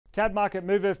Tab market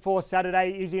mover for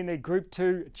Saturday is in the Group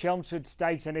 2 Chelmsford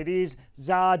Stakes, and it is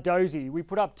Zardozi. We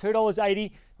put up $2.80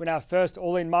 in our first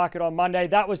all-in market on Monday.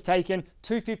 That was taken.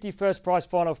 $2.50 first price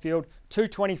final field,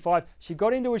 $2.25. She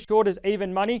got into as short as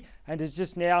even money and has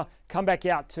just now come back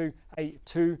out to a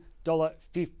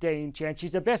 $2.15 chance.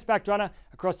 She's the best backed runner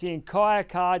across the entire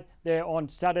card there on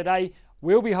Saturday.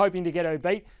 We'll be hoping to get her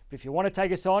beat, but if you want to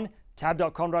take us on,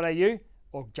 tab.com.au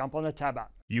or jump on the Tab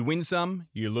app. You win some,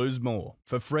 you lose more.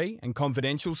 For free and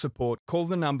confidential support, call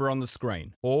the number on the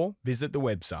screen or visit the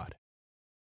website.